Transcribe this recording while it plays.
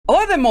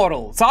there,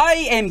 mortals. I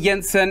am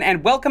Ynsin,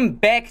 and welcome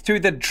back to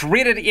the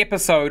dreaded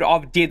episode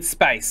of Dead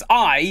Space.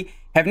 I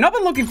have not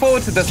been looking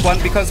forward to this one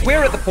because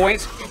we're at the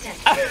point... Look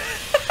at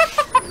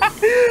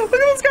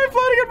this guy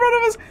floating in front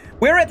of us.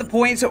 We're at the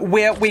point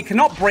where we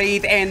cannot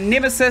breathe and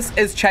Nemesis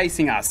is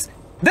chasing us.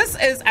 This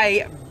is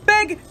a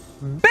big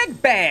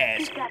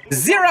bad.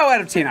 0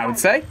 out of 10, I would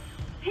say.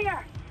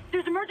 Here,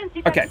 there's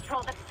emergency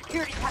control at the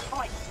security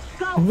checkpoint.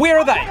 Go. Where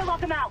are they?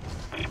 Lock them out.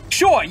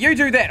 Sure, you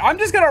do that. I'm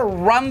just gonna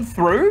run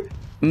through.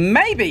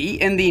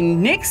 Maybe in the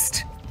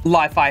next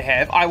life I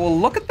have, I will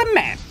look at the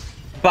map.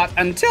 But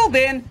until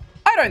then,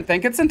 I don't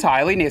think it's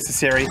entirely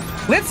necessary.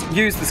 Let's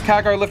use this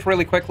cargo lift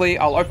really quickly.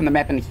 I'll open the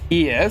map in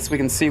here so we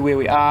can see where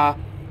we are.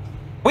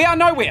 We are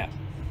nowhere.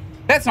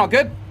 That's not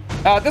good.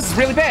 This is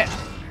really bad.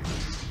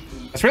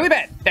 It's really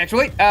bad,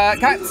 actually.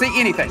 Can't see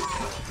anything.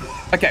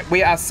 Okay,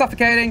 we are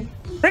suffocating.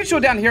 Pretty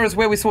sure down here is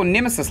where we saw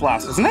Nemesis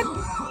last, isn't it?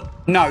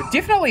 No,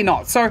 definitely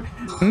not. So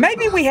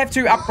maybe we have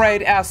to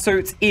upgrade our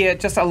suit's air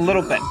just a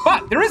little bit.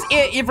 But there is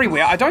air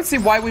everywhere. I don't see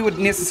why we would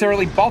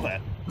necessarily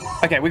bother.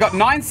 Okay, we got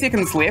 9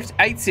 seconds left,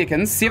 8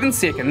 seconds, 7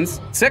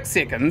 seconds, 6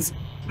 seconds,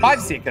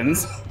 5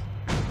 seconds.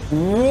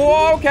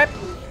 Whoa, okay.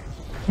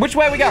 Which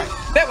way are we going?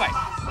 That way.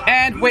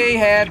 And we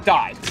have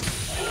died.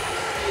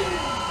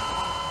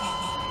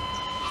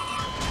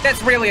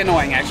 That's really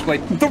annoying, actually.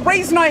 The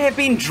reason I have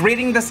been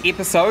dreading this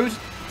episode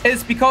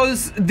is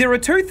because there are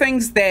two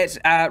things that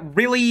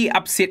really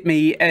upset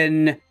me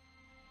in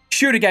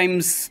shooter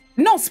games,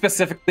 not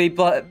specifically,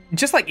 but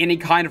just like any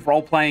kind of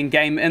role-playing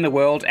game in the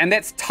world, and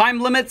that's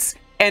time limits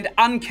and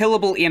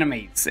unkillable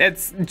enemies.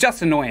 It's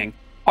just annoying,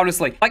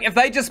 honestly. Like, if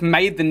they just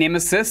made the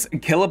Nemesis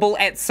killable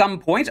at some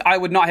point, I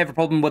would not have a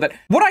problem with it.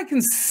 What I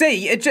can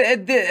see,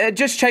 it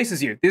just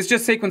chases you. There's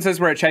just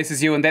sequences where it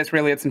chases you, and that's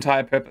really its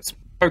entire purpose.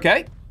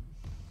 Okay.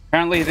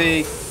 Apparently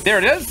there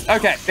it is.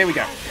 Okay, there we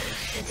go.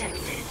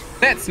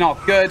 That's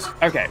not good.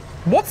 Okay.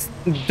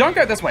 Don't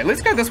go this way.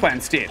 Let's go this way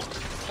instead.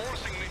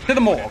 To the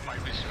morgue.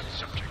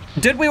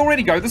 Did we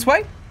already go this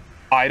way?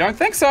 I don't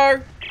think so.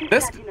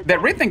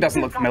 That red thing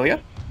doesn't look familiar.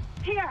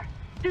 Here,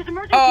 there's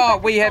emergency Oh,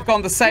 we have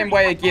gone the same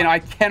way again. I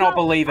cannot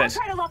believe it.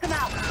 Try to lock them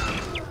out.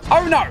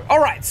 Oh no.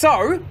 Alright,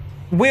 so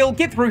we'll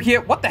get through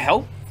here. What the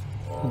hell?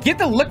 Get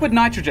the liquid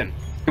nitrogen.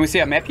 Can we see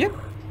our map yet?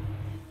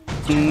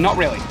 Not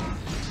really.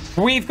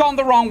 We've gone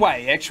the wrong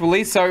way,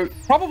 actually, so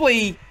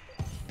probably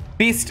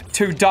best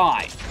to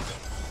die.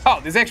 Oh,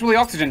 there's actually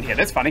oxygen here.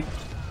 That's funny.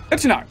 Good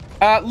to know.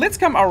 Let's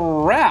come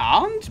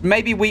around.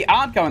 Maybe we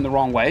aren't going the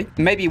wrong way.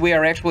 Maybe we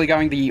are actually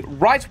going the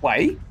right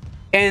way.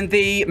 And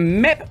the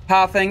map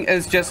pathing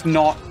is just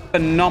not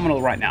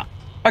phenomenal right now.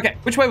 Okay,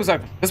 which way was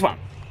open? This one.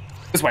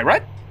 This way,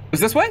 right?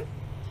 Was this way?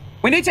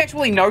 We need to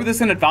actually know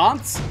this in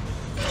advance.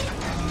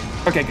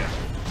 Okay, good.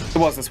 It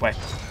was this way.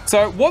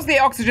 So, was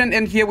there oxygen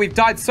in here? We've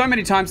died so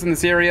many times in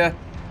this area.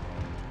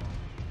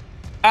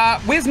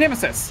 Where's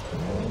Nemesis?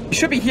 He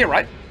should be here,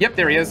 right? Yep,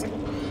 there he is.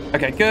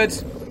 Okay, good.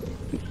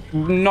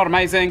 Not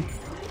amazing.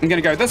 I'm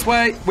gonna go this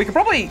way. We could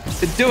probably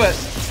do a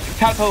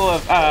couple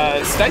of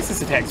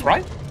stasis attacks,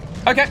 right?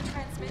 Okay.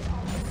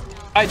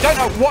 I don't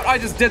know what I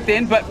just did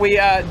then, but we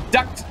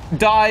ducked,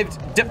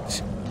 dived,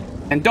 dipped,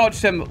 and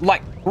dodged him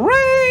like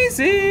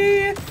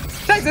crazy.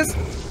 Stasis.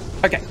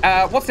 Okay,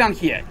 what's down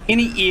here?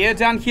 Any air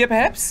down here,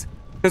 perhaps?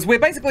 Because we're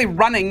basically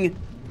running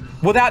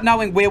without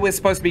knowing where we're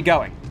supposed to be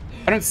going.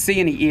 I don't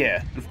see any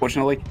air,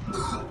 unfortunately.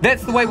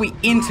 That's the way we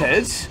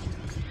entered.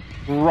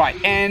 Right,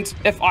 and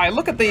if I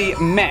look at the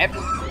map,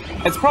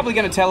 it's probably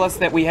going to tell us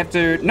that we have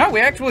to... No,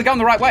 we're actually going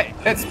the right way.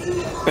 That's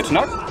good to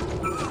know.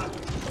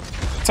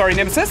 Sorry,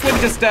 Nemesis. Let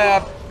me just...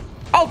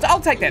 I'll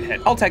take that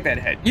hit. I'll take that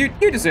hit. You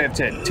deserve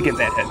to get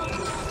that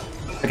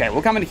hit. Okay,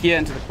 we'll come in here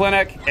into the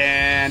clinic,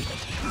 and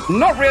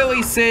not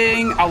really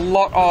seeing a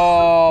lot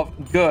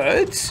of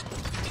good.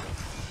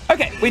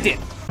 Okay, we did.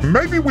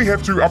 Maybe we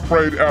have to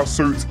upgrade our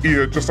suit's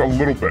air just a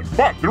little bit,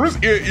 but there is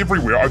air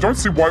everywhere. I don't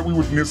see why we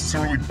would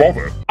necessarily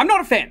bother. I'm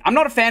not a fan. I'm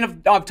not a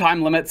fan of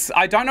time limits.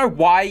 I don't know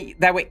why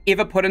they were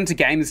ever put into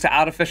games to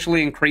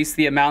artificially increase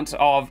the amount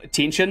of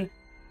tension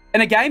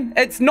in a game.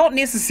 It's not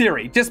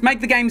necessary. Just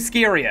make the game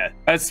scarier.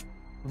 It's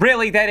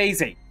really that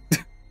easy.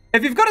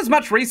 If you've got as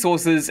much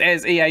resources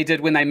as EA did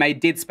when they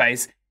made Dead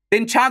Space,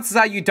 then chances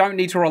are you don't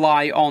need to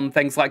rely on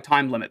things like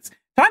time limits.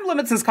 Time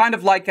limits is kind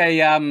of like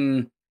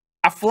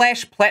a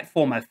flash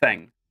platformer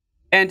thing.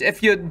 And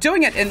if you're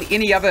doing it in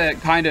any other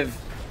kind of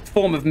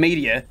form of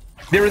media,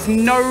 there is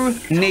no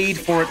need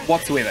for it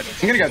whatsoever.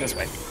 I'm gonna go this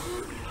way.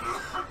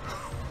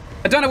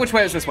 I don't know which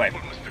way is this way.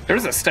 There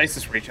is a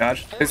stasis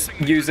recharge. Let's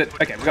use it.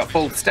 Okay, we got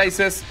full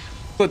stasis.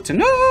 Good to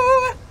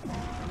know.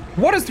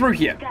 What is through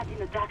here?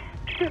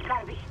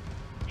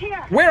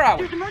 Where are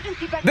we?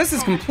 This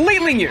is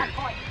completely new.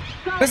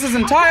 This is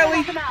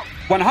entirely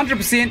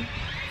 100%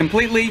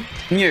 completely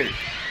new.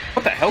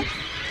 What the hell?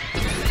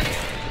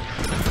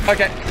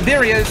 Okay,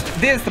 there he is.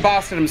 There's the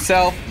bastard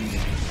himself.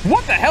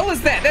 What the hell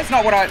is that? That's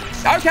not what I...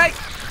 Okay,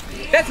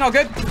 that's not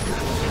good.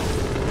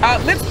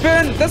 Let's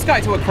burn this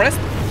guy to a crisp.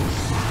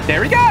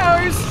 There he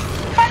goes.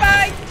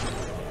 Bye-bye.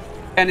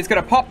 And it's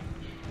gonna pop.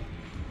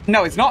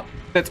 No, it's not.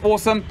 That's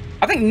awesome.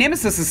 I think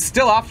Nemesis is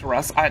still after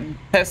us. I'm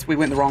pissed we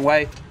went the wrong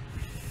way.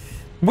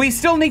 We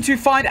still need to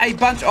find a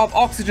bunch of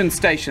oxygen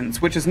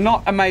stations, which is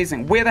not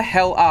amazing. Where the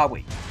hell are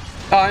we?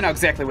 Oh, I know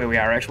exactly where we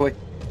are, actually.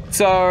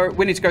 So,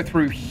 we need to go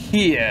through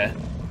here.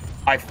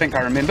 I think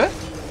I remember.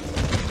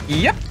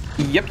 Yep.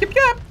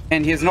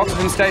 And here's an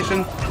oxygen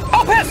station.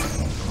 Oh,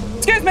 piss!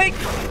 Excuse me!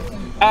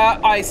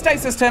 I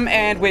stasis him,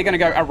 and we're going to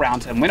go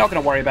around him. We're not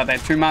going to worry about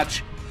that too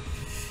much.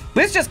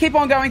 Let's just keep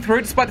on going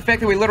through, despite the fact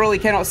that we literally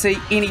cannot see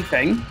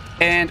anything.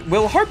 And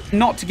we'll hope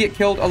not to get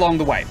killed along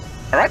the way.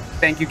 Alright,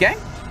 thank you, game.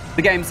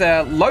 The game's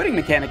loading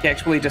mechanic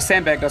actually just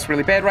sandbagged us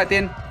really bad right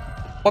then.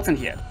 What's in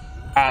here?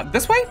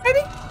 This way, maybe?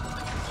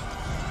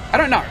 I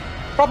don't know.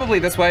 Probably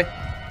this way.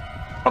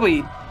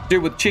 Probably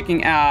do with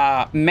checking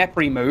our map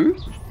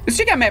remove. Let's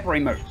check our map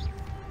remove.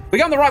 We're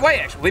going the right way,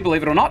 actually,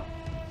 believe it or not.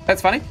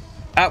 That's funny.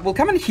 We'll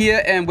come in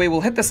here and we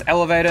will hit this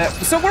elevator.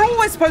 So we're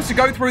always supposed to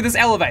go through this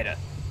elevator.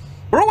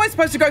 We're always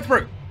supposed to go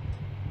through.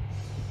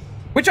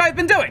 Which I've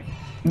been doing.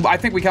 I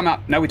think we come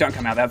out. No, we don't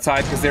come out that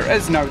side because there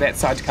is no that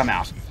side to come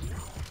out.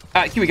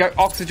 Here we go.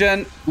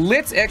 Oxygen.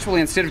 Let's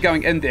actually, instead of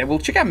going in there, we'll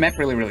check our map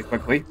really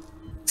quickly.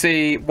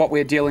 See what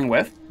we're dealing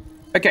with.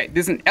 Okay,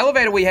 there's an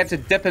elevator we have to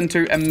dip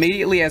into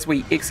immediately as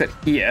we exit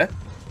here.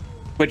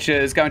 Which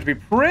is going to be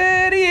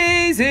pretty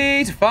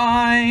easy to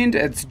find.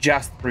 It's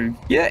just through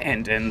here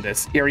and in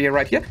this area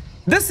right here.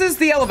 This is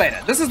the elevator.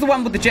 This is the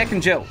one with the Jack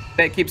and Jill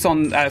that keeps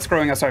on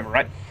screwing us over,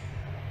 right?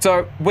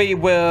 So we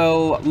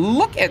will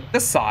look at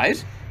this side.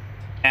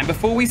 And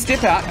before we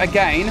step out,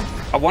 again,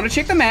 I want to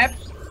check the map.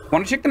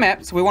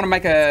 So we want to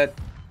make a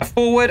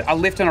forward, a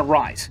left, and a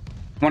right.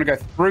 We want to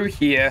go through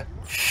here.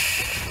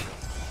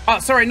 Oh,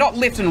 sorry, not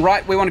left and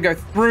right. We want to go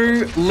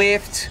through,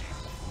 left,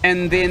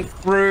 and then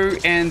through,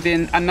 and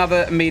then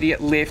another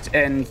immediate left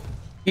and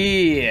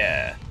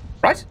here.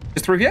 Right?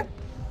 Just through here?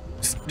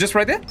 Just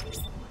right there?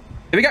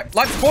 Here we go.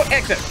 Life support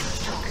active.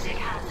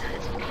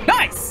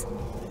 Nice!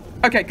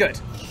 Okay, good.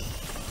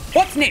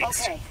 What's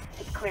next? Okay,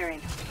 it's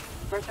clearing.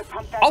 Mercer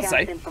pumped that I'll gas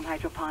say. in from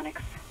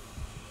hydroponics.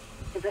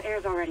 If the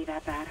air's already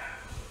that bad.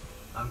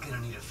 I'm gonna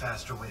need a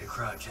faster way to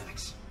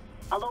cryogenics.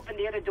 I'll open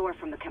the other door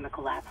from the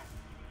chemical lab.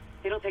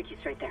 It'll take you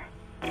straight there.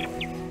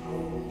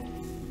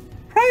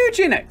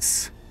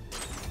 Cryogenics.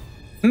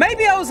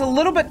 Maybe I was a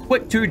little bit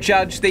quick to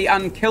judge the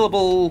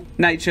unkillable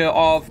nature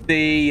of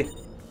the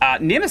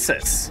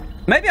Nemesis.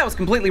 Maybe I was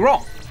completely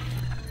wrong.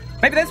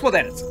 Maybe that's what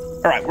that is.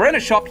 All right, we're in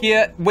a shop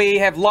here. We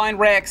have line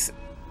racks.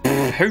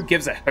 Who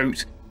gives a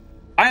hoot?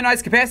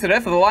 Ionized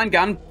capacitor for the line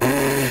gun.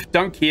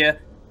 Don't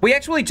care. We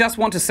actually just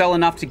want to sell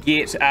enough to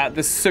get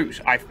the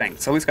suit, I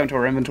think. So let's go into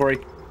our inventory.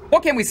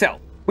 What can we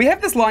sell? We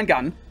have this line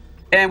gun,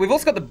 and we've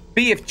also got the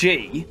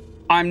BFG.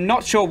 I'm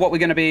not sure what we're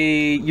going to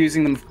be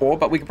using them for,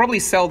 but we could probably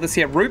sell this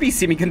here Ruby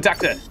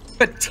semiconductor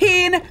for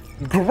 10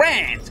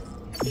 grand.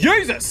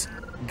 Jesus!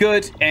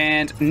 Good,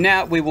 and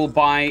now we will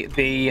buy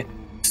the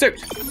suit.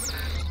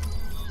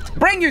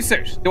 Brand new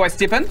suit. Do I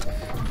step in?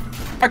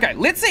 Okay,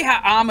 let's see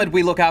how armored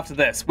we look after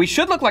this. We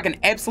should look like an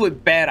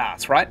absolute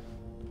badass, right?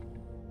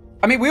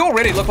 I mean, we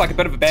already look like a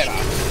bit of a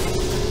badass.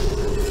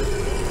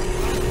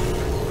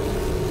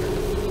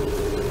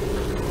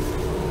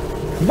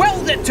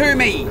 Weld it to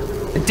me,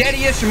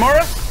 Daddy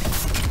Ishimura.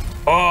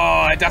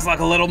 Oh, it does look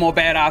a little more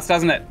badass,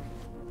 doesn't it?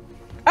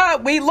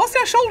 We lost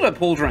our shoulder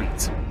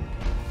pauldrons.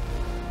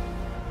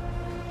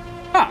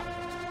 Huh.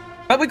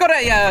 But we got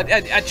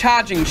a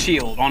charging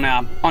shield on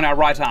our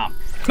right arm.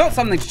 Not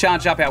something to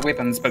charge up our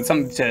weapons, but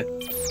something to,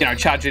 you know,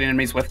 charge at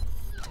enemies with.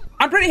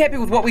 I'm pretty happy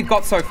with what we've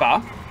got so far.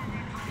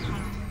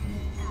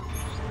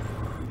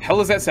 Hell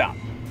does that sound?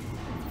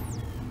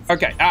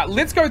 Okay,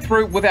 let's go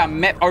through with our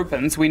map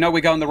open so we know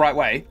we're going the right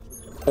way.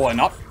 Or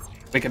not.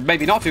 We could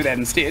maybe not do that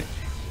instead.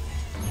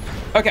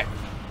 Okay,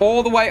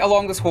 all the way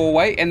along this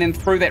hallway and then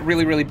through that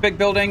really big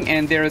building,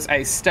 and there is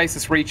a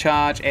stasis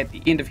recharge at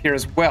the end of here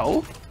as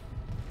well.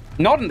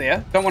 Not in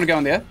there. Don't want to go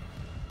in there.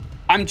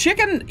 I'm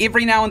checking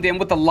every now and then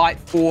with the light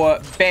for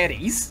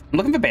baddies. I'm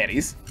looking for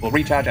baddies. We'll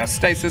recharge our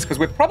stasis because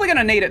we're probably going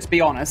to need it, to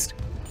be honest.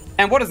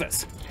 And what is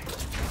this?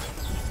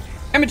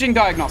 Imaging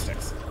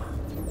diagnostics.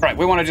 Right,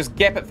 we want to just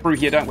gap it through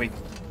here, don't we?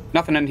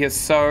 Nothing in here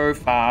so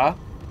far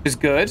is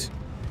good.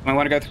 We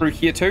want to go through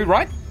here too,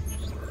 right?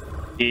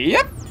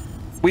 Yep.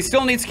 We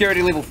still need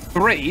security level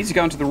 3 to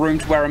go into the room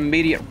to our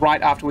immediate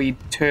right after we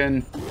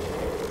turn...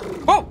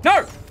 Oh,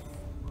 no!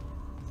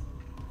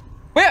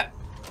 Where?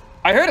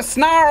 I heard a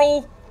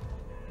snarl.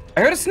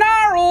 I heard a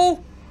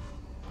snarl.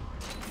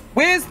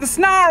 Where's the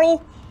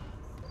snarl?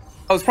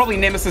 Oh, it's probably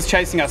Nemesis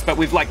chasing us, but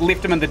we've, like,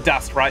 left him in the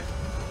dust, right?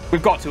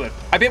 We've got to it.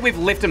 I bet we've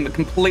left him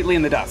completely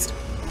in the dust.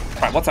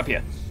 Right, what's up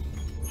here?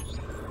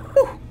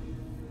 Whew.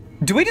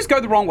 Do we just go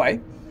the wrong way?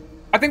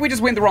 I think we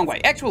just went the wrong way.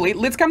 Actually,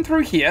 let's come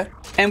through here,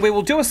 and we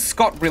will do a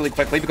Scott really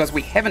quickly, because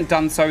we haven't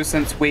done so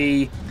since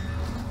we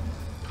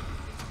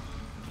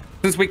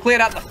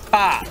cleared out the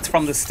farts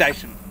from the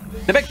station.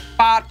 The big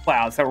fart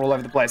clouds that were all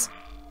over the place.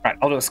 Right,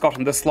 I'll do a Scott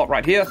in this slot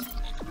right here.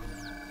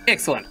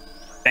 Excellent.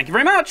 Thank you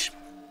very much.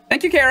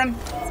 Thank you, Karen.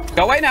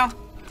 Go away now.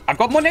 I've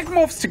got more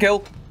necromorphs to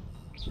kill.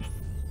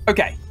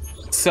 Okay.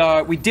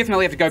 So we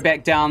definitely have to go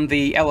back down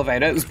the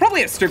elevator. It was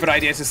probably a stupid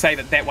idea to save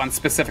it that one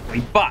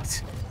specifically,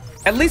 but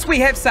at least we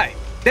have saved.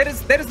 That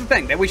is the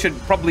thing that we should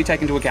probably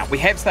take into account. We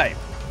have saved.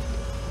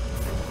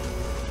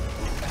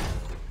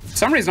 For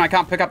some reason I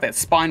can't pick up that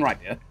spine right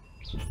there.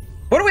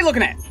 What are we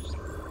looking at?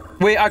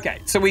 Okay,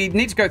 so we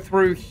need to go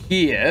through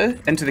here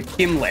into the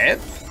chem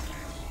lab.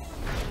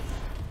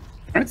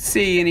 I don't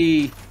see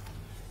any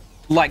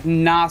like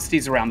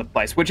nasties around the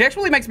place, which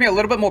actually makes me a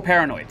little bit more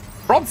paranoid.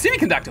 Rob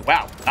semiconductor,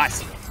 wow,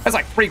 nice. That's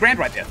like $3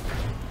 right there.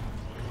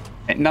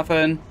 Ain't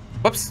nothing.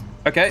 Whoops.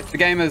 Okay, the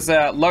game is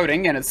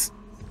loading and it's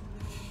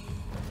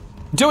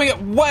doing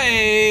it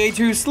way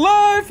too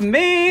slow for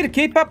me to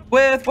keep up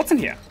with. What's in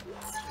here?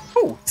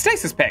 Ooh,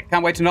 stasis pack.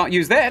 Can't wait to not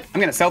use that. I'm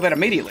gonna sell that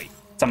immediately.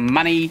 Some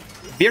money,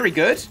 very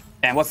good.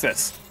 And what's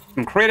this?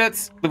 Some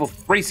credits, level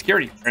 3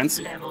 security clearance.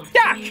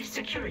 Yeah.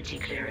 Security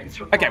clearance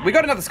Okay, we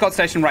got another Scott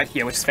station right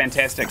here, which is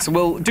fantastic. So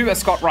we'll do a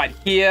Scott right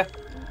here.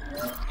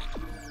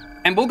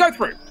 And we'll go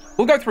through.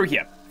 We'll go through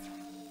here.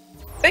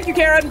 Thank you,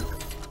 Karen.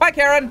 Bye,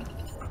 Karen.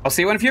 I'll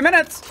see you in a few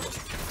minutes.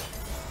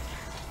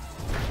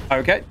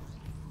 Okay.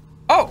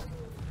 Oh,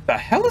 the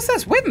hell is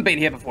this? We haven't been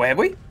here before, have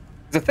we?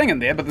 There's a thing in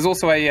there, but there's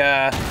also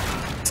a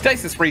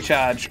stasis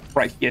recharge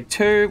right here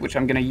too, which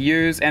I'm going to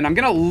use. And I'm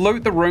going to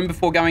loot the room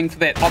before going for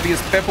that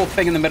obvious purple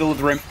thing in the middle of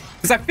the room.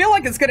 Because I feel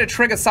like it's going to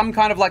trigger some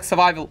kind of like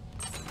survival.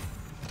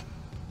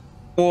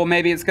 Or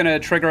maybe it's going to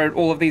trigger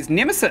all of these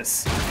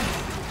nemesis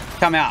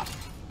come out.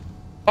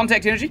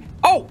 Contact energy.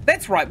 Oh,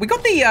 that's right. We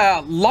got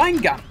the line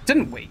gun,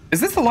 didn't we? Is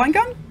this the line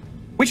gun?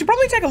 We should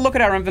probably take a look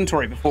at our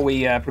inventory before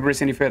we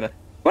progress any further.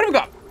 What have we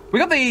got? We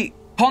got the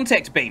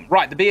contact beam,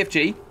 right, the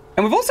BFG.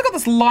 And we've also got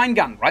this line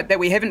gun, right, that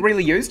we haven't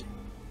really used.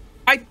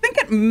 I think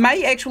it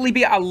may actually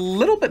be a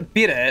little bit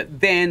better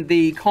than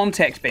the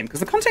contact beam, because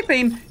the contact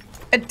beam,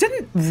 it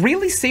didn't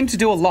really seem to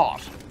do a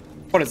lot.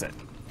 What is it?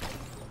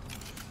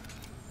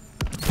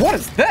 What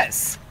is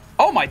this?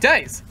 Oh my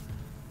days.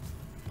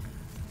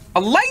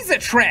 A laser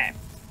trap.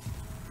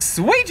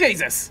 Sweet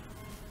Jesus.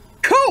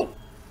 Cool.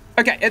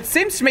 Okay, it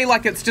seems to me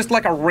like it's just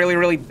like a really,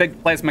 really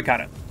big plasma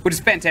cutter, which is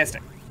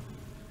fantastic.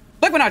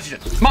 Liquid nitrogen,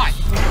 mine.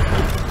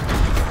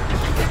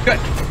 Good,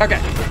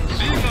 okay.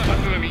 Seeing my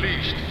hunter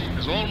unleashed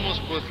is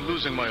almost worth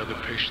losing my other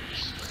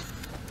patients.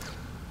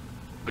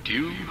 But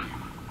you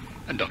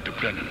and Dr.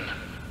 Brennan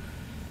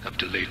have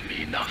delayed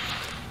me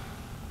enough.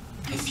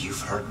 If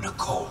you've hurt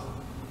Nicole,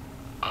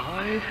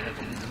 I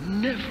have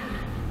never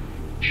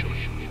shown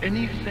you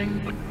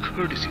anything but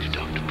courtesy to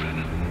Dr.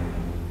 Brennan.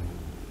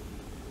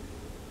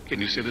 Can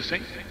you say the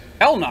same?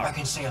 Hell no. I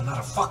can say I'm not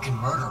a fucking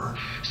murderer.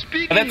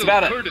 Speaking that's of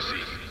about it. courtesy,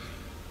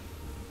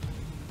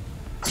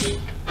 do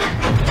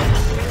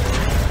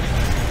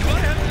I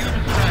have you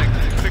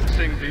tagged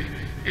fixing the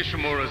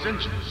Ishimura's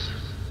engines?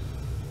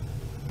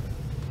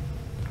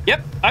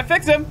 Yep, I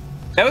fixed him.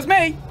 That was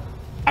me.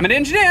 I'm an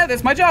engineer,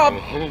 that's my job. Our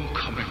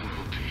homecoming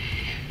will be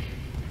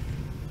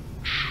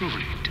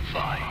truly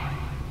divine.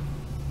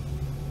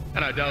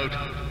 And I doubt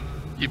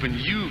even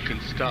you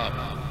can stop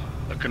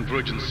a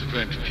convergence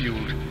event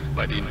fueled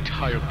by the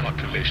entire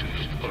population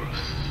of Earth.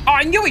 Oh,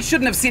 I knew he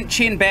shouldn't have sent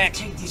Chen back.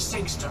 Take these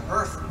things to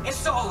Earth.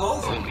 It's all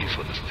over. Only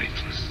for the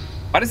faithless.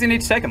 Why does he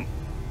need to take him?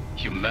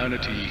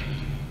 Humanity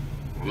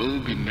will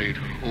be made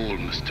whole,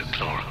 Mr.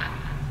 Clark.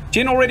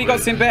 Chen already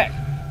got sent back.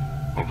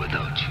 Or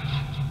without you.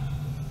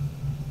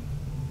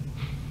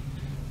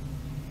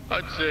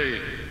 I'd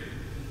say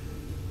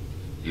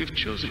you've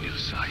chosen your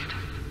side.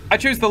 I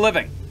choose the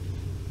living.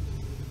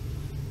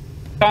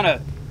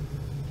 Kinda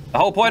the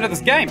whole point of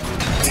this game.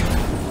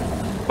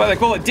 Why they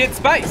call it Dead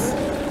Space.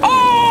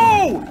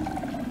 Oh!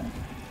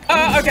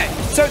 Okay,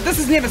 so this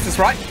is Nemesis,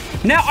 right?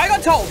 Now, I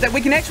got told that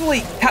we can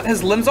actually cut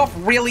his limbs off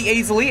really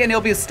easily and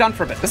he'll be a stun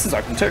for a bit. This is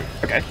open too.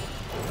 Okay.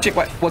 Check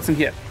what's in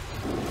here.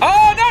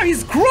 Oh no,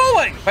 he's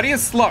crawling, but he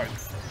is slow.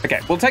 Okay,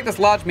 we'll take this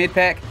large med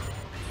pack.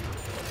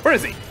 Where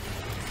is he?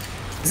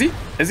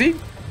 Is he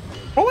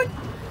crawling?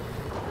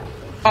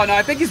 Oh no,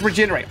 I think he's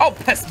regenerating. Oh,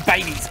 piss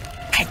babies.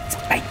 Hate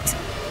babies.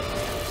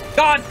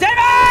 God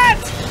damn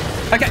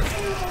it! Okay.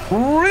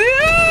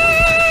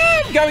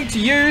 We're going to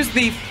use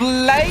the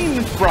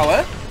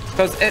flamethrower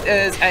because it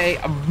is a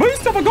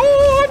boost of a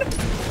gun.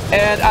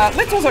 And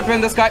let's also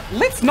burn this guy.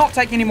 Let's not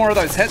take any more of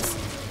those hits.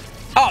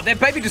 Oh, that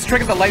baby just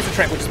triggered the laser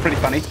trap, which is pretty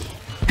funny.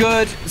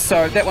 Good.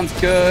 So that one's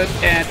good.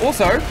 And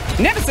also,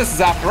 Nemesis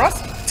is after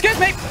us. Excuse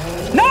me.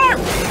 No!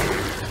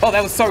 Oh,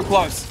 that was so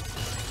close.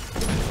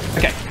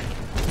 Okay.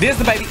 There's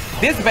the baby.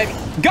 There's the baby.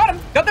 Got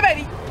him. Got the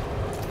baby.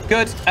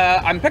 Good.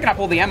 I'm picking up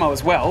all the ammo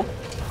as well.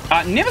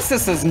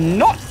 Nemesis is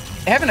not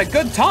having a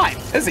good time,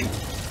 is he?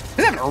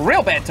 He's having a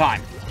real bad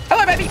time.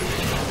 Hello, baby.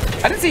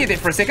 I didn't see you there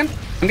for a second.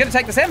 I'm going to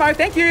take this ammo.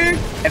 Thank you.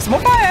 Have some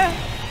more fire.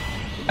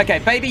 Okay,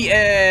 baby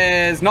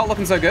is not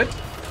looking so good.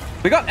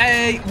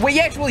 We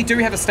actually do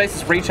have a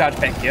stasis recharge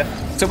pack here.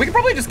 So we can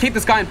probably just keep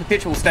this guy in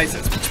perpetual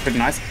stasis, which is pretty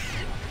nice.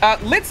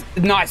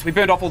 Nice, we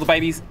burned off all the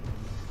babies.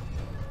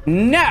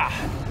 Now,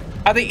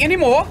 are there any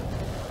more?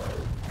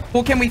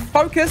 Or can we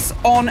focus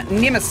on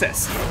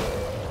Nemesis?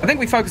 I think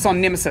we focus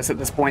on Nemesis at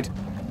this point.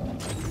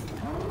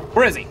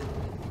 Where is he?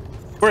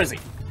 Where is he?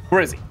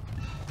 Where is he?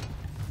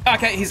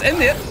 Okay, he's in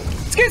there.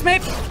 Excuse me.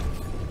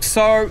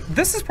 So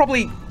this is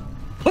probably...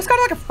 looks kind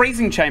of like a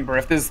freezing chamber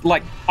if there's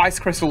like ice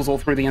crystals all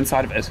through the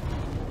inside of it.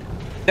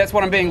 That's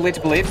what I'm being led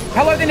to believe.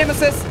 Hello there,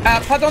 Nemesis.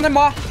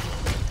 Pardonnez-moi.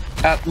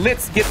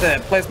 Let's get the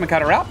plasma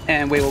cutter out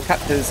and we will cut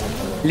his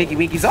leggy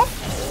wiggies off.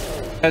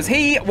 Because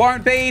he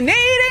won't be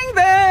needing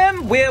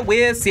them where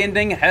we're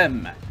sending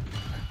him.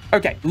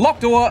 Okay,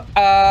 locked door.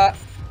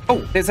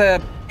 Oh, there's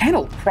a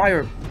panel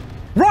cryo.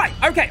 Right,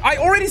 okay, I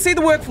already see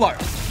the workflow.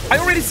 I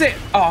already see it.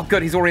 Oh,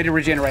 good, he's already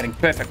regenerating.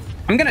 Perfect.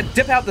 I'm gonna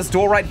dip out this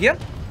door right here.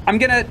 I'm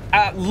gonna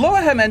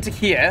lure him into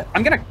here.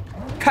 I'm gonna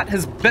cut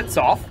his bits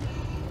off.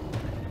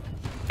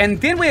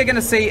 And then we're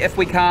gonna see if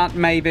we can't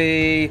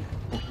maybe...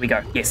 oh, here we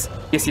go. Yes.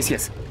 Yes, yes,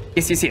 yes.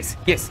 Yes, yes, yes.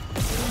 Yes.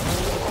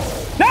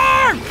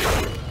 No!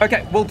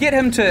 Okay, we'll get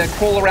him to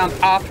crawl around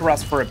after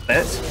us for a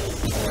bit.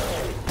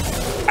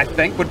 I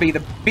think would be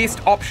the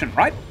best option,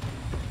 right?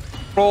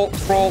 Crawl,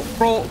 crawl,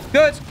 crawl.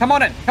 Good. Come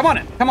on in. Come on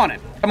in. Come on in.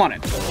 Come on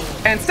in.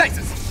 And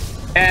stasis.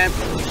 And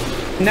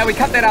now we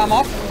cut that arm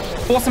off.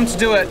 Force him to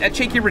do a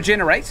cheeky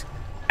regenerate.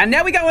 And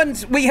now we go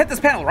and we hit this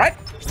panel, right?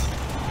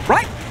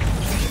 Right?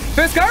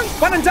 First go.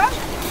 One and done.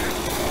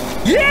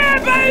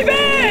 Yeah,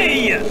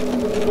 baby!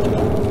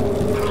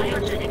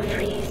 Cryogenic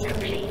freeze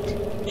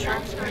complete.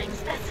 Transferring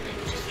specimen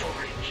to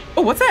storage.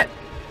 Oh, what's that?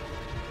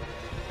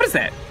 What is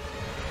that?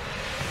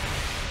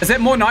 Is that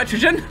more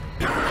nitrogen?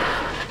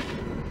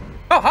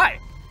 Oh, hi.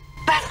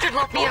 Bastard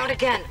locked me out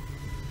again.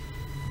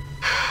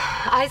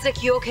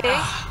 Isaac, you okay?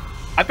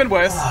 I've been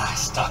worse. I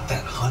stopped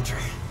that hunter.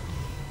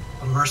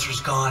 But Mercer's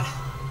gone.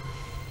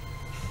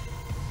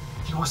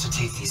 He wants to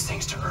take these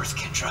things to Earth,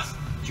 Kendra.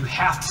 You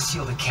have to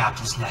seal the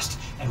captain's nest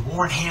and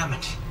warn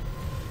Hammond.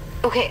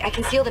 Okay, I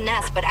can seal the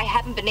nest, but I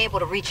haven't been able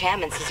to reach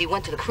Hammond since he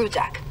went to the crew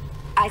deck.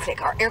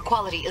 Isaac, our air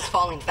quality is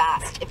falling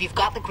fast. If you've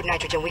got liquid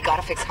nitrogen, we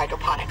gotta fix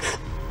hydroponics.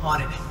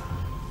 On it.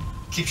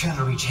 Keep trying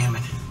to reach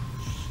Hammond.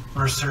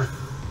 Mercer,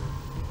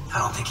 I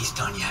don't think he's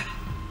done yet.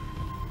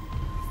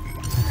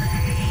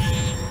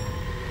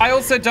 I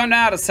also don't know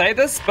how to say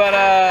this,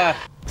 but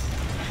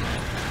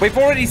we've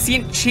already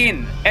sent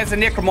CHEN as a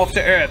necromorph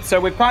to Earth, so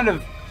we've kind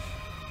of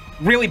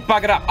really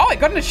buggered up. Oh, I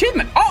got an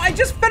achievement. Oh, I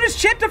just finished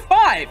chapter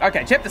 5.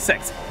 Okay, chapter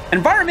 6.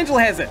 Environmental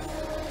hazard.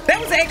 That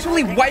was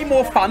actually way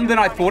more fun than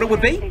I thought it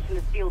would be. Station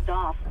is sealed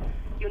off.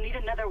 You'll need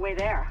another way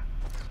there.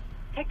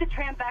 Take the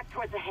tram back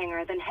towards the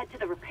hangar, then head to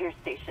the repair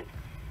station.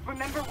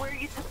 Remember where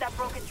you took that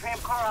broken tram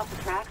car off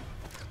the tracks?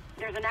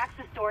 There's an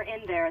access door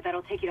in there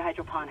that'll take you to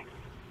hydroponics.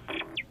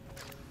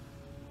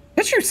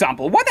 Tissue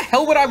sample? Why the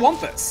hell would I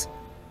want this?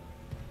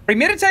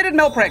 Premeditated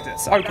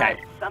malpractice. Okay.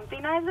 Got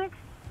something, Isaac?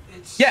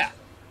 It's... Yeah.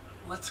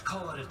 Let's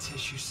call it a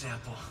tissue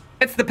sample.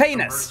 It's the For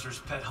penis. Mercer's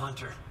pet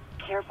hunter.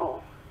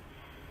 Careful.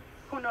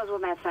 Who knows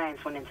what mad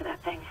science went into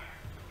that thing?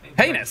 Maybe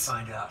Penis. I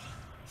can find out.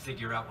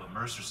 Figure out what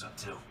Mercer's up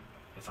to.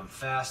 If I'm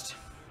fast,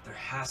 there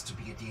has to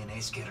be a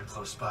DNA scanner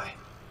close by.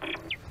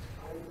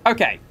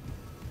 Okay.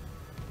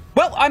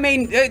 Well, I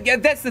mean, yeah,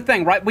 that's the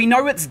thing, right? We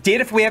know it's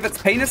dead if we have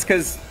its penis,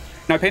 because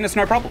no penis,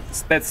 no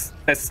problems. That's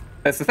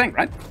the thing,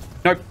 right?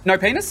 No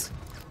penis?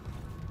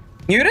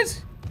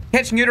 Neutered?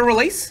 Catch, neuter,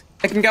 release?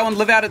 It can go and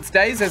live out its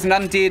days as an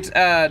undead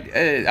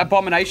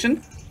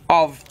abomination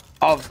of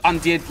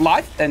undead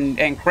life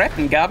and crap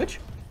and garbage.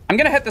 I'm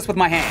gonna hit this with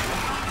my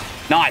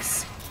hand.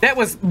 Nice. That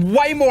was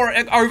way more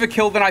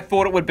overkill than I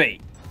thought it would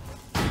be.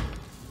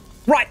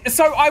 Right,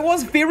 so I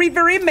was very,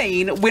 very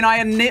mean when I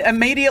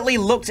immediately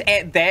looked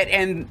at that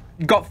and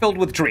got filled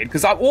with dread,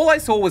 because all I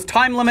saw was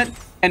time limit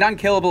and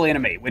unkillable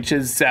enemy, which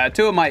is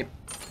two of my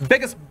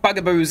biggest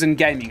bugaboos in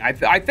gaming.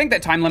 I think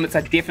that time limits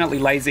are definitely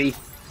lazy,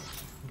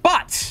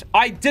 but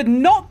I did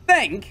not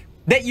think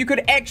that you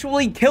could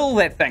actually kill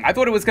that thing. I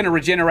thought it was going to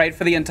regenerate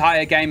for the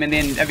entire game and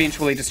then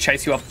eventually just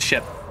chase you off the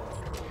ship.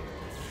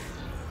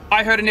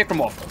 I heard a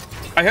necromorph.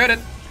 I heard it.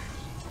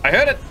 I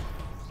heard it.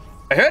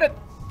 I heard it.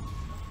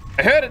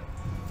 I heard it.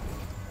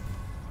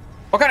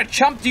 What kind of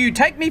chump do you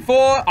take me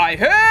for? I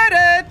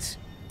heard it.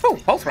 Oh,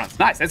 pulse runs.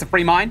 Nice. That's a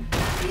free mine.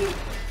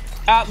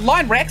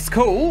 Line racks.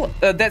 Cool.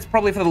 That's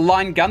probably for the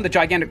line gun, the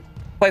gigantic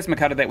plasma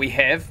cutter that we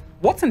have.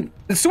 What's in...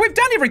 So we've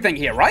done everything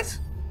here, right?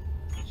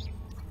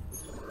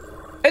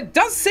 It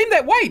does seem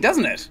that way,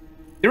 doesn't it?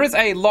 There is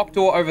a locked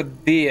door over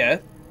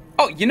there.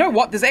 Oh, you know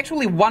what? There's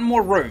actually one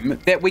more room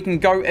that we can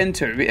go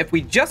into. If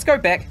we just go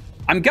back...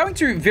 I'm going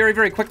to very,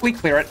 very quickly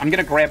clear it. I'm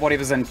going to grab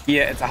whatever's in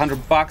here. It's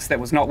 $100. That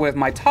was not worth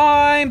my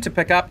time to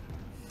pick up.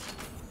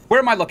 Where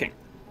am I looking?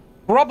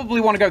 Probably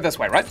want to go this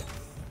way, right?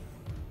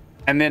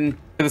 And then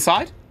to the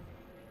side?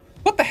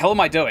 What the hell am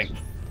I doing?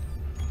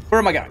 Where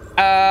am I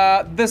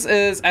going? This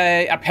is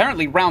a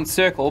apparently round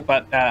circle,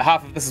 but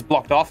half of this is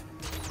blocked off.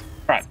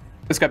 All right,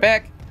 let's go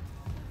back.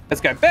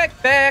 Let's go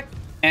back.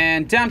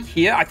 And down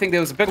here, I think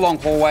there was a big long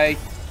hallway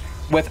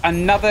with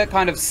another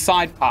kind of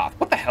side path.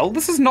 What the hell?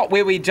 This is not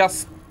where we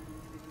just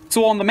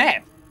saw on the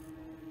map.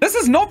 This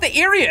is not the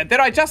area that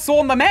I just saw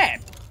on the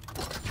map.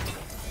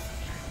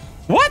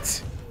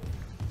 What?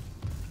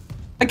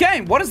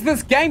 Again, what is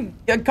this game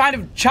kind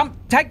of chump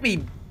take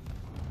me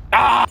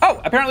Ah!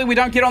 Oh, apparently we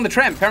don't get on the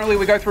tram. Apparently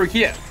we go through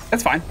here.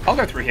 That's fine. I'll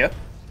go through here.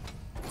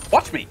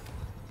 Watch me.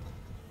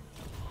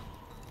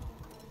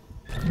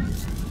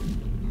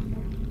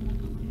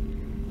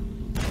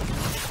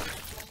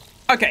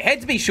 Okay,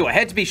 had to be sure.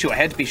 Let's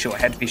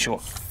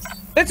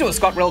do a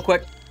Scott real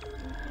quick.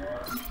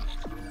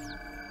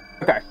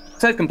 Okay,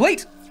 save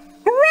complete.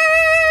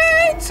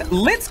 Great!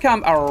 Let's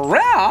come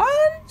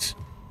around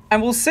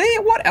and we'll see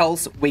what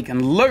else we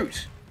can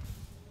loot.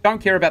 Don't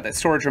care about that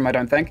storage room, I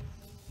don't think.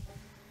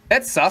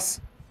 That's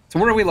sus. So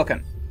where are we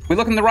looking? We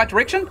looking in the right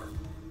direction?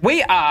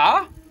 We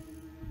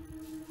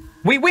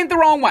went the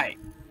wrong way.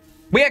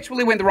 We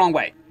actually went the wrong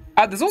way.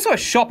 There's also a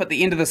shop at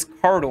the end of this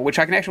corridor, which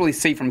I can actually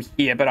see from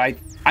here, but I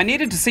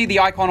needed to see the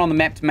icon on the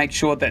map to make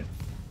sure that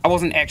I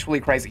wasn't actually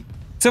crazy.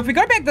 So if we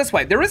go back this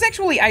way, there is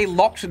actually a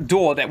locked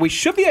door that we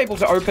should be able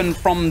to open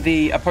from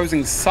the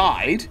opposing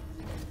side.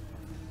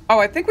 Oh,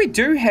 I think we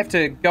do have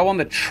to go on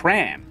the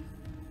tram.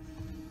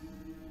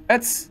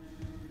 That's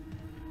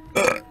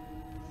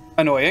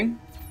annoying.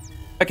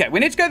 Okay, we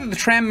need to go to the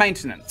tram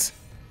maintenance.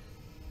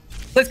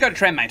 Let's go to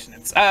tram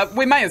maintenance.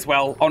 We may as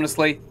well,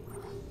 honestly.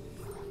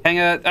 Hang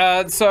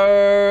on,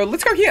 so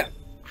let's go here.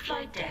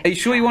 Are you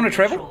sure you want to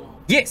travel?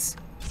 Yes.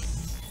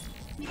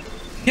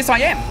 Yes, I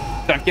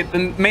am. Don't get the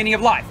meaning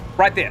of life.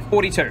 Right there,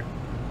 42.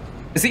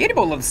 Is there any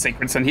more little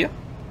secrets in here?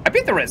 I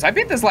bet there is. I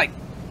bet there's like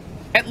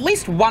at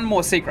least one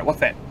more secret. What's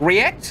that?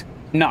 React?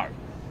 No.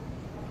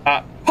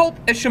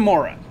 Pulp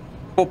Ishimura.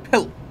 Or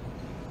Pulp.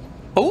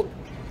 Pulp?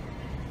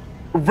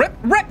 Rip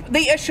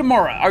the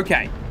Ishimura.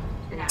 Okay.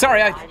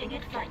 Sorry, I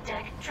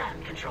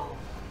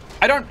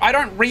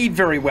don't read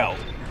very well.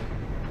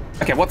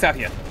 Okay, what's out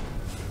here?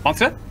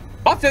 Monster?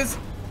 Monsters!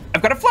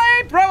 I've got a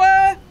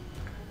flamethrower!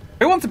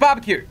 Who wants a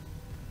barbecue?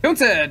 Who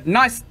wants a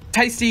nice,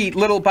 tasty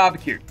little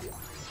barbecue?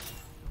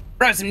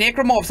 Throw some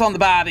necromorphs on the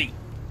barbie.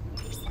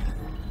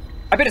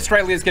 I bet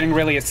Australia's getting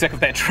really sick of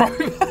that trope.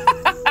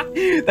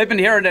 They've been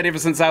hearing it ever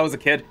since I was a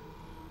kid.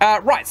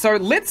 Right, so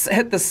let's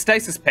hit the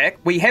stasis pack.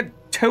 We have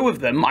 2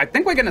 of them. I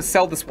think we're going to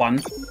sell this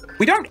one.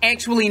 We don't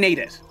actually need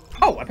it.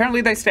 Oh,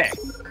 apparently they stack.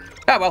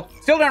 Oh, well,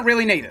 still don't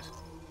really need it.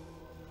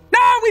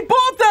 No, we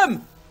bought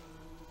them!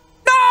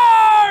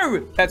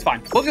 No! That's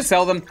fine. We'll just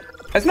sell them.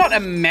 It's not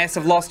a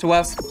massive loss to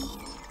us.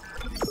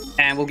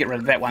 And we'll get rid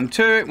of that one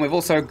too. And we've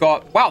also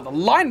got... Wow, the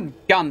line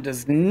gun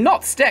does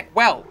not stack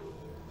well.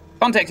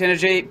 Contact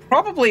energy.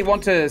 Probably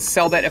want to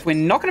sell that if we're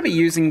not going to be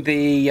using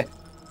the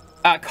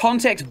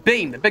contact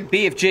beam, the big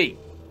BFG.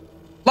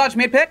 Large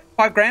med pack,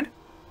 5 grand.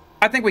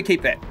 I think we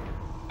keep that.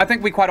 I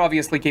think we quite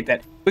obviously keep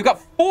that. We've got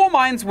 4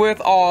 mines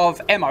worth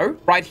of ammo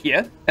right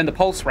here in the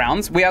pulse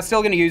rounds. We are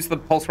still going to use the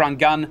pulse round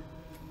gun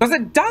because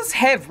it does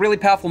have really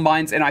powerful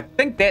mines, and I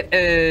think that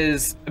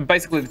is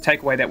basically the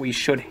takeaway that we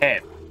should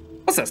have.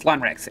 What's this?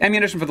 Line racks.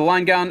 Ammunition for the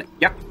line gun.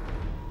 Yuck.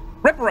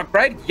 Ripper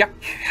upgrade.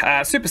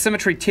 Yuck. Super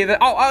symmetry tether.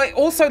 Oh, I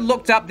also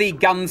looked up the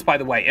guns, by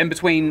the way, in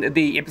between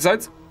the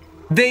episodes.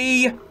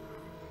 The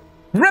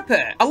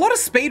Ripper. A lot of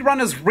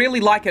speedrunners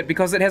really like it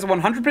because it has a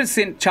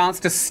 100% chance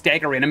to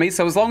stagger enemies.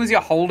 So as long as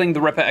you're holding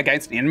the Ripper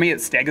against an enemy, it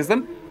staggers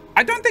them.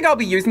 I don't think I'll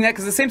be using that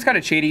because it seems kind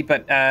of cheaty,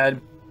 but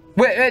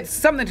it's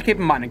something to keep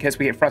in mind in case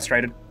we get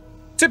frustrated.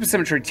 Super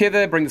symmetry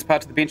tether. Bring this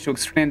part to the bench to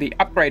extend the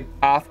upgrade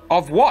path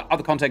of what? Oh,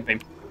 the contact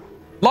beam.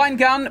 Line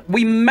gun.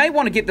 We may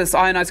want to get this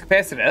ionized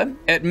capacitor.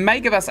 It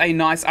may give us a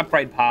nice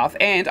upgrade path,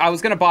 and I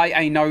was going to buy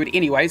a node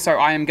anyway, so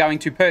I am going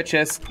to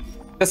purchase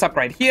this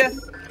upgrade here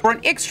for an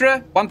extra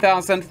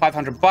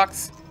 1,500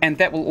 bucks, and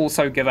that will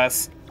also give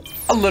us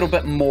a little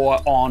bit more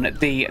on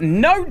the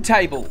node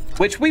table,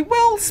 which we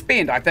will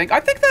spend, I think.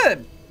 I think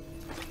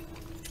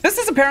this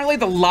is apparently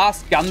the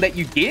last gun that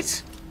you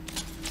get.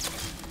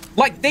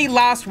 Like, the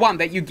last one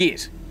that you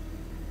get.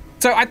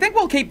 So I think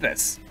we'll keep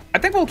this. I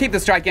think we'll keep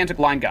this gigantic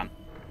line gun.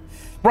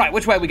 Right,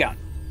 which way are we going?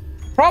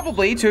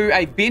 Probably to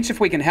a bench if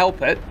we can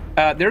help it.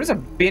 There is a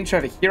bench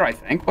over here, I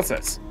think. What's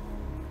this?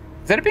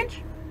 Is that a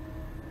bench?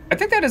 I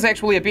think that is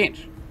actually a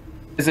bench.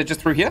 Is it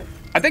just through here?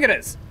 I think it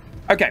is.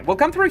 Okay, we'll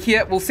come through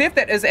here. We'll see if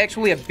that is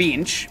actually a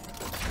bench.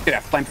 Get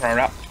our flamethrower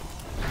out.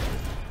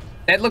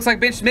 That looks like a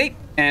bench to me.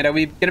 And are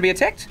we going to be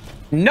attacked?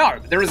 No,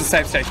 there is a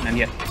safe station in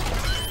here.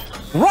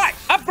 Right,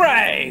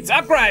 upgrades,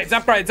 upgrades,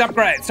 upgrades,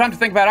 upgrades. Time to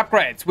think about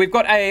upgrades. We've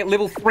got a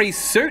level 3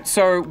 suit,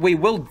 so we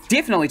will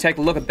definitely take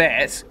a look at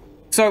that.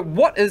 So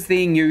what is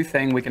the new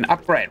thing we can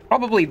upgrade?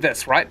 Probably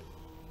this, right?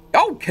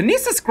 Oh,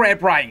 kinesis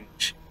grab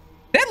range.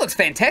 That looks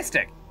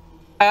fantastic.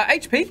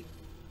 HP,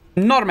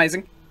 not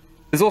amazing.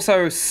 There's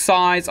also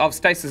size of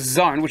stasis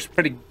zone, which is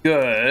pretty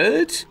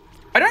good.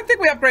 I don't think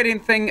we upgrade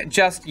anything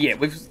just yet.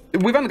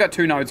 We've only got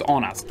 2 nodes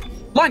on us.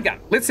 Line gun.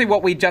 Let's see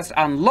what we just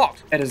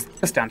unlocked. It is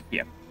this down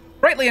here.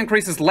 Greatly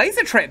increases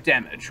laser trap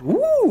damage.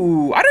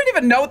 Ooh, I don't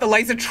even know what the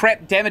laser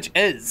trap damage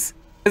is.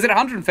 Is it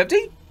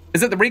 150?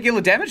 Is it the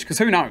regular damage? Because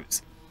who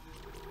knows?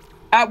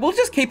 We'll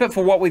just keep it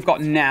for what we've got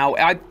now.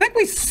 I think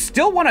we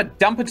still want to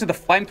dump into the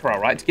flamethrower,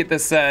 right? To get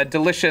this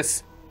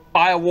delicious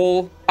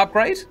firewall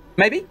upgrade,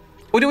 maybe?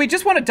 Or do we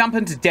just want to dump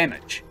into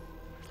damage?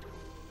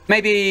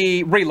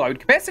 Maybe reload.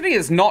 Capacity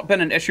has not been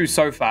an issue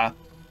so far.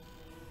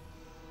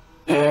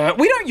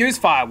 We don't use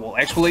firewall,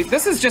 actually.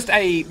 This is just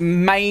a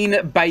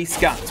main base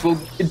gun. So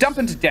we'll dump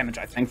into damage,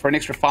 I think, for an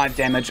extra 5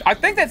 damage. I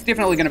think that's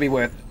definitely going to be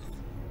worth it.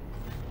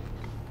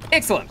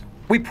 Excellent.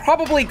 We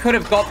probably could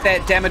have got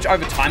that damage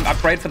over time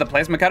upgrade for the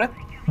plasma cutter.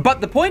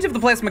 But the point of the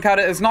plasma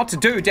cutter is not to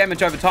do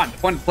damage over time. The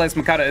point of the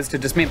plasma cutter is to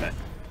dismember.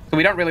 So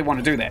we don't really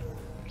want to do that.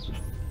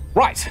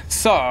 Right,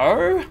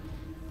 so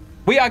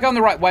we are going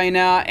the right way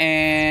now,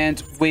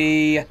 and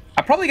we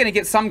are probably going to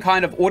get some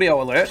kind of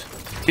audio alert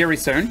very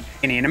soon.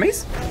 Any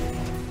enemies?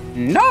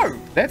 No,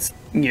 that's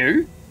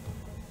new.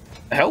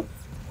 The hell?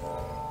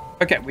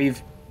 Okay,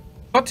 we've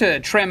got to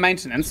tram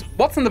maintenance.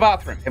 What's in the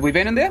bathroom? Have we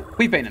been in there?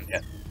 We've been in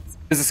there.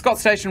 There's a Scott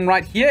station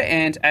right here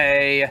and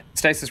a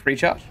stasis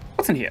recharge.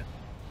 What's in here?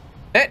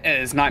 That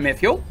is nightmare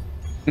fuel.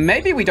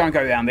 Maybe we don't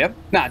go down there.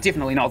 Nah,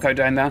 definitely not go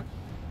down there.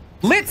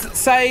 Let's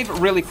save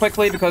really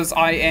quickly because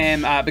I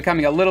am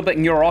becoming a little bit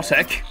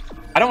neurotic.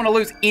 I don't want to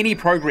lose any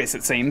progress,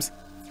 it seems.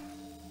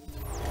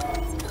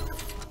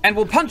 And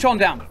we'll punch on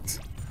downwards.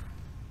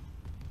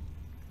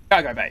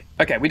 Go, Bay.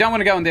 Okay, we don't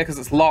want to go in there because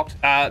it's locked.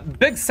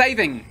 Big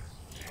saving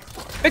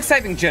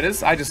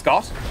jitters I just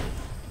got.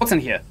 What's in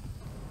here?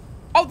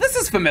 Oh, this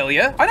is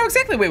familiar. I know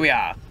exactly where we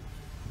are.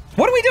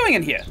 What are we doing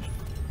in here?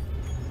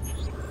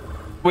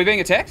 Are we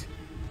being attacked?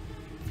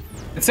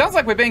 It sounds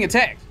like we're being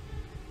attacked.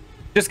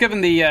 Just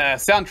given the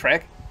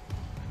soundtrack. I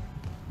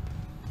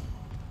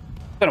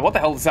don't know what the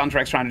hell the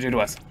soundtrack's trying to do to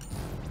us.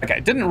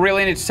 Okay, didn't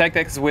really need to take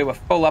that because we were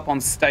full up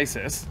on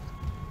stasis.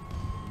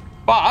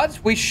 But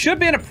we should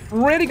be in a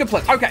pretty good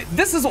place. Okay,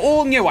 this is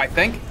all new, I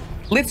think.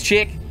 Let's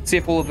check, see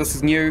if all of this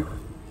is new.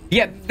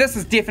 Yeah, this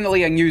is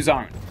definitely a new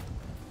zone.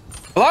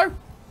 Hello?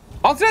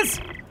 Monsters?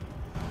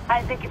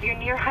 Isaac, if you're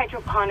near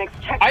hydroponics,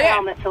 check the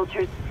helmet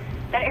filters.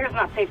 That air's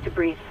not safe to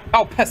breathe.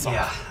 Oh, piss off.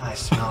 Yeah, I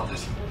smelled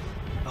it.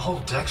 The whole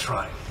deck's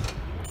rotting.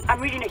 I'm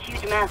reading a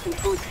huge mass in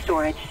food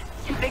storage.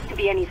 Too big to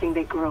be anything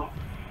they grew.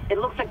 It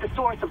looks like the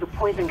source of the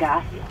poison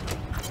gas.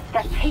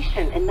 That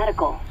patient in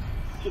medical,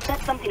 he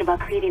said something about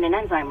creating an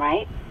enzyme,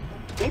 right?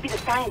 Maybe the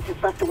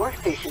scientists left the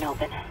workstation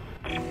open.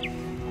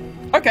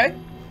 Okay.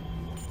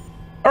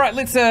 All right,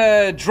 let's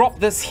drop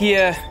this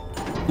here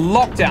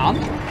lockdown.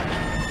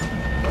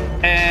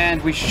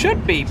 And we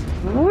should be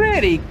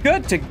pretty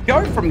good to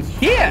go from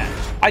here.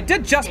 I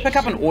did just pick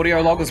up an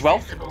audio log as well.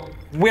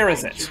 Where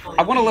is it?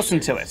 I want to listen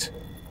to it.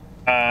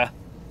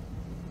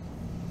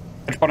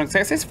 Hydroponics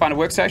access, find a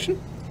workstation.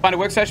 Find a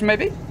workstation,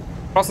 maybe?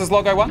 Cross's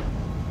logo one?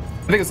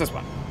 I think it's this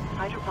one.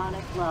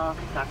 Hydroponics log,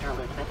 Dr.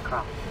 Elizabeth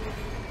Cross.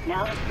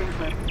 Now let's bring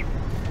clip.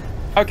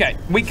 Okay,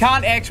 we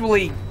can't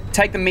actually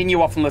take the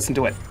menu off and listen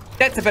to it.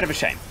 That's a bit of a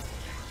shame.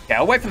 Okay,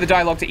 I'll wait for the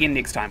dialogue to end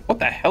next time. What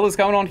the hell is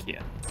going on here?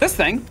 This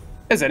thing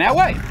is in our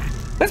way.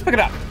 Let's pick it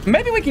up.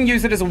 Maybe we can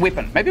use it as a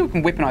weapon. Maybe we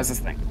can weaponize this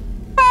thing.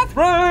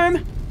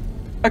 Bathroom!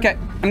 Okay,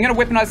 I'm gonna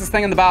weaponize this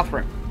thing in the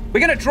bathroom. We're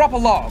gonna drop a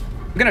log.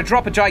 We're gonna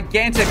drop a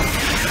gigantic...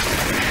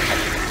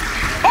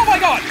 Oh my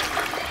god!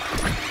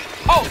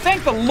 Oh,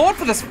 thank the Lord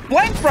for this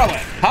flamethrower,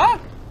 huh?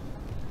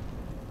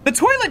 The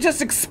toilet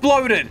just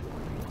exploded.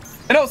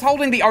 And I was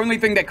holding the only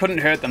thing that couldn't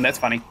hurt them. That's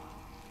funny.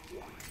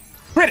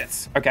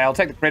 Credits. Okay, I'll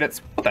take the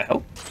credits. What the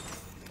hell?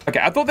 Okay,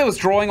 I thought there was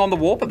drawing on the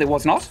wall, but there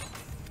was not.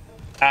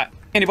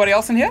 Anybody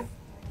else in here?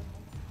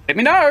 Let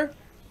me know.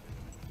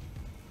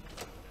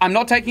 I'm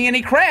not taking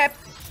any crap,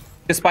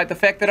 despite the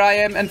fact that I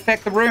am, in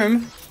fact, the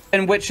room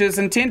in which is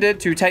intended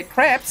to take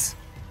craps.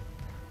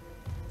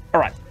 All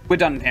right, we're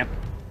done in here.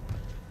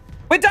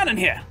 We're done in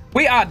here.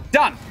 We are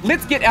done.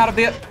 Let's get out of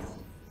there.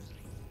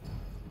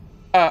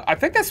 I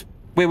think that's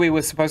where we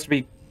were supposed to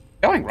be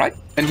going, right?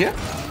 In here?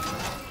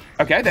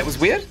 Okay, that was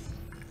weird.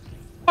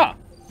 Huh.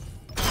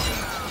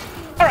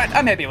 All right,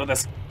 I'm happy with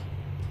this.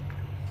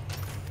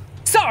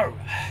 So,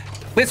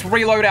 let's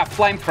reload our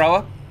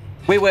flamethrower.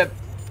 We were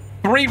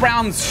 3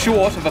 rounds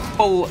short of a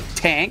full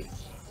tank.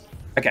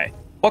 Okay,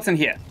 what's in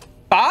here?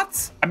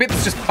 Farts? I bet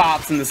there's just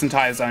farts in this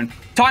entire zone.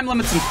 Time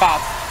limits and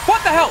farts.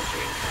 What the hell?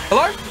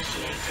 Hello?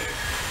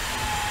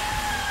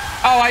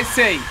 Oh, I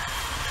see.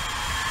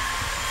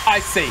 I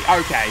see,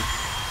 okay.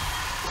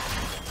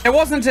 It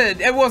wasn't a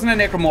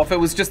necromorph, it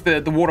was just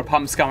the water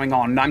pumps going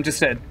on. I'm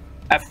just a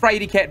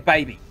fraidy cat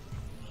baby.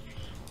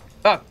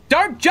 Oh,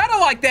 don't judder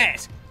like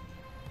that!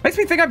 Makes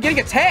me think I'm getting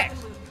attacked.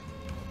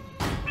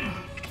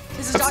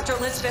 This is Dr.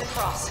 Elizabeth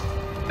Cross.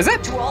 Is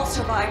it? To all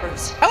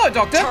survivors. Hello,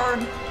 Doctor. Turn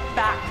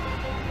back.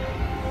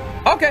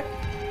 Okay.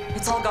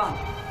 It's all gone.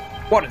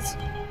 What is?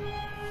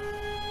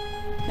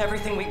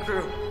 Everything we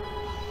grew.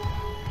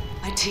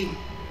 My team.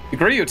 You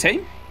grew your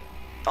team?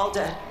 All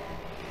dead.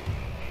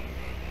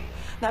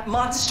 That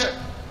monster.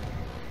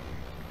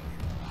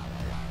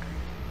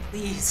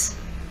 Please,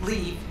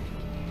 leave.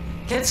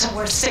 Get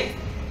somewhere safe.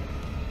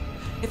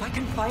 If I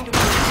can find a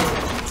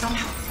way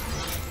somehow.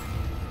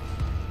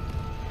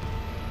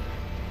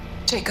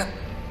 Jacob,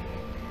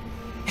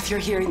 if you're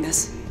hearing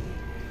this,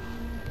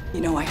 you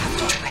know I have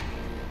to try.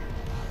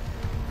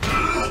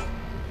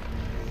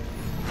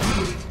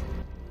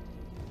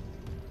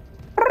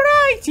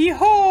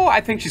 Righty-ho! I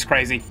think she's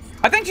crazy.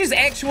 I think she's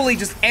actually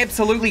just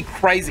absolutely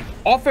crazy.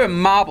 Off her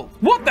marble.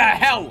 What the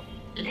hell?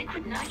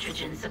 Liquid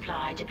nitrogen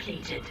supply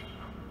depleted.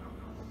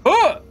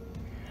 Oh!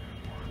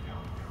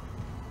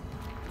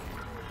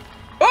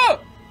 Oh!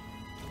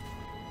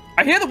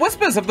 I hear the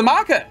whispers of the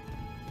marker.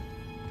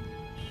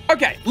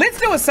 Okay, let's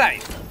do a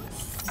save.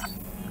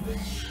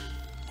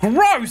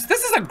 Gross!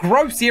 This is a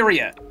gross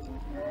area.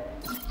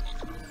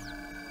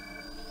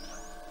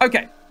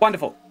 Okay,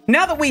 wonderful.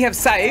 Now that we have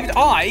saved,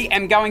 I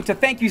am going to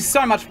thank you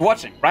so much for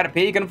watching. Right up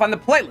here, you're going to find the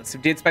playlist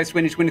of Dead Space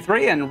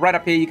 2023, and right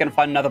up here, you're going to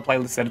find another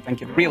playlist that I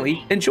think you'd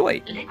really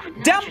enjoy.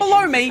 Down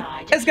below me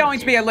is going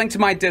to be a link to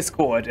my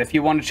Discord. If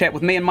you want to chat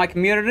with me and my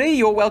community,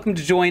 you're welcome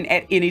to join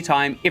at any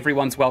time.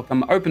 Everyone's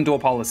welcome. Open door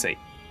policy.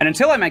 And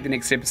until I make the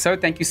next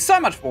episode, thank you so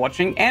much for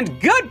watching, and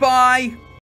goodbye!